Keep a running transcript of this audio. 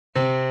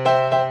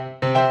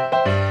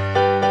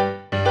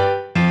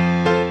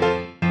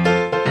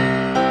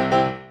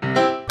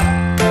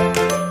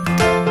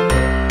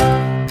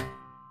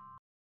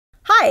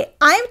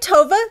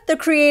the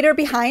creator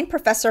behind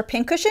Professor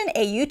Pincushion,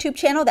 a YouTube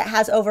channel that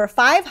has over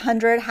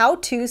 500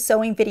 how-to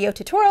sewing video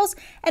tutorials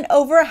and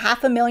over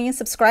 500,000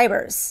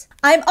 subscribers.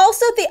 I'm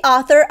also the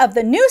author of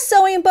the new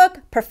sewing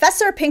book,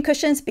 Professor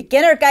Pincushion's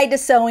Beginner Guide to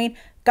Sewing,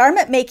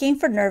 Garment Making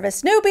for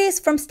Nervous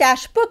Newbies, from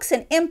Stash Books,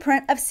 an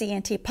imprint of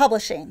C&T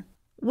Publishing.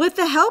 With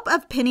the help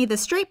of Penny the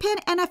Straight Pin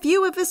and a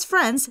few of his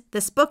friends,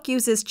 this book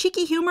uses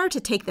cheeky humor to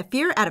take the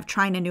fear out of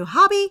trying a new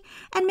hobby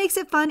and makes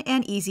it fun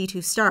and easy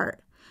to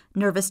start.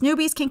 Nervous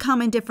newbies can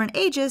come in different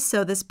ages,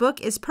 so this book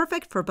is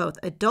perfect for both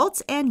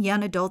adults and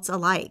young adults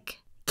alike.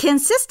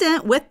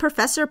 Consistent with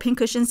Professor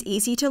Pincushion's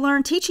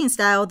easy-to-learn teaching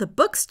style, the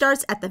book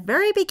starts at the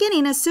very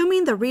beginning,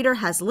 assuming the reader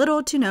has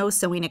little to no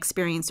sewing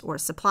experience or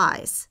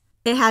supplies.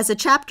 It has a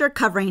chapter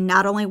covering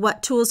not only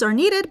what tools are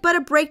needed, but a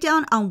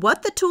breakdown on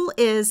what the tool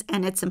is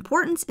and its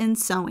importance in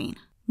sewing.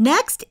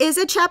 Next is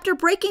a chapter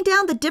breaking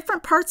down the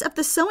different parts of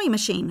the sewing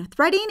machine,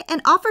 threading,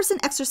 and offers an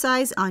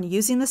exercise on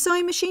using the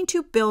sewing machine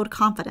to build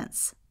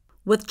confidence.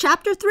 With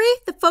Chapter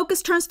 3, the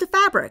focus turns to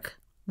fabric.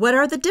 What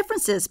are the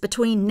differences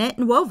between knit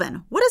and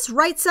woven? What does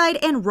right side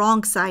and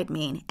wrong side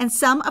mean? And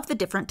some of the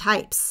different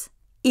types.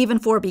 Even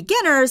for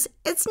beginners,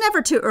 it's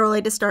never too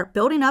early to start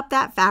building up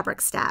that fabric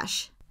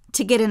stash.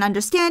 To get an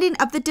understanding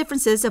of the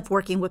differences of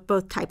working with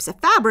both types of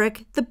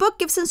fabric, the book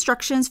gives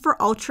instructions for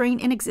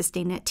altering an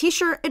existing knit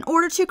t-shirt in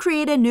order to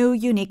create a new,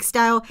 unique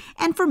style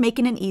and for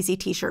making an easy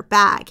t-shirt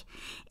bag.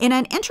 In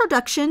an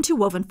introduction to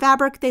woven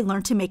fabric, they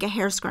learn to make a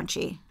hair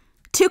scrunchie.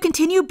 To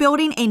continue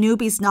building a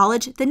newbie's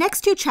knowledge, the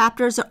next 2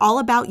 chapters are all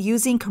about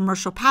using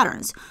commercial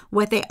patterns,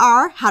 what they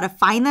are, how to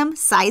find them,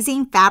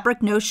 sizing,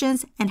 fabric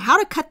notions, and how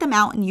to cut them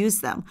out and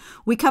use them.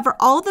 We cover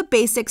all the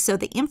basics so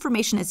the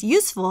information is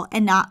useful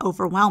and not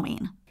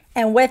overwhelming.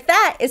 And with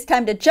that, it's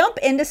time to jump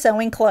into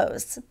sewing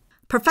clothes.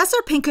 Professor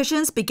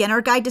Pincushion's Beginner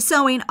Guide to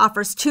Sewing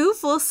offers 2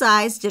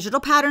 full-size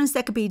digital patterns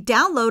that can be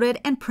downloaded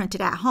and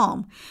printed at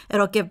home.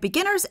 It'll give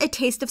beginners a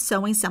taste of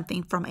sewing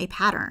something from a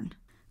pattern.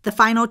 The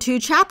final 2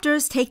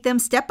 chapters take them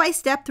step by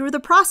step through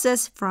the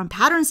process from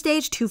pattern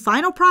stage to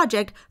final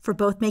project for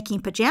both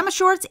making pajama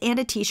shorts and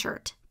a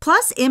t-shirt.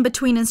 Plus, in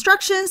between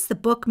instructions, the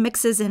book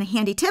mixes in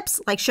handy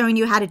tips like showing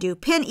you how to do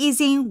pin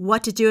easing,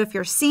 what to do if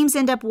your seams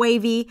end up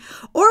wavy,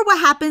 or what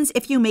happens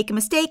if you make a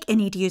mistake and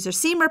need to use your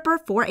seam ripper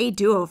for a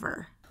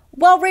do-over.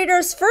 While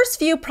readers' first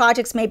few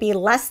projects may be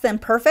less than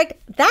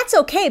perfect, that's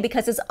okay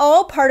because it's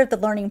all part of the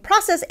learning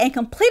process, and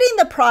completing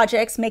the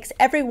projects makes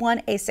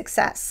everyone a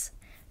success.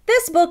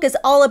 This book is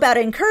all about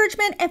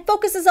encouragement and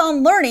focuses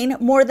on learning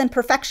more than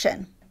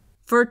perfection.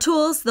 For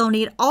tools, they'll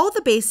need all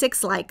the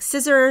basics like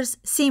scissors,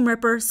 seam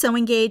ripper,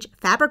 sewing gauge,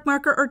 fabric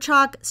marker or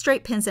chalk,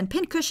 straight pins and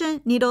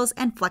pincushion, needles,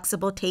 and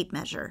flexible tape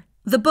measure.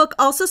 The book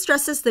also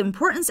stresses the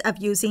importance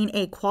of using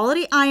a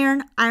quality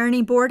iron,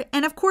 ironing board,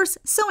 and of course,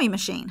 sewing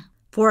machine.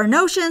 For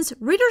notions,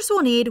 readers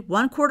will need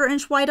 1/4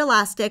 inch wide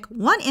elastic,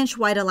 1 inch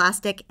wide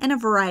elastic, and a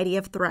variety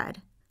of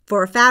thread.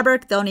 For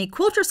fabric, they'll need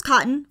quilter's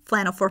cotton,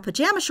 flannel for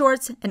pajama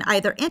shorts, and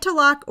either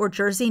interlock or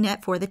jersey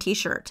knit for the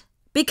t-shirt.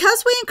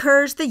 Because we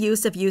encourage the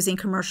use of using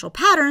commercial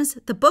patterns,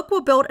 the book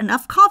will build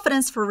enough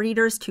confidence for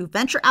readers to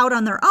venture out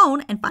on their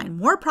own and find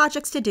more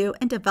projects to do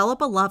and develop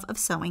a love of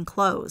sewing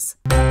clothes.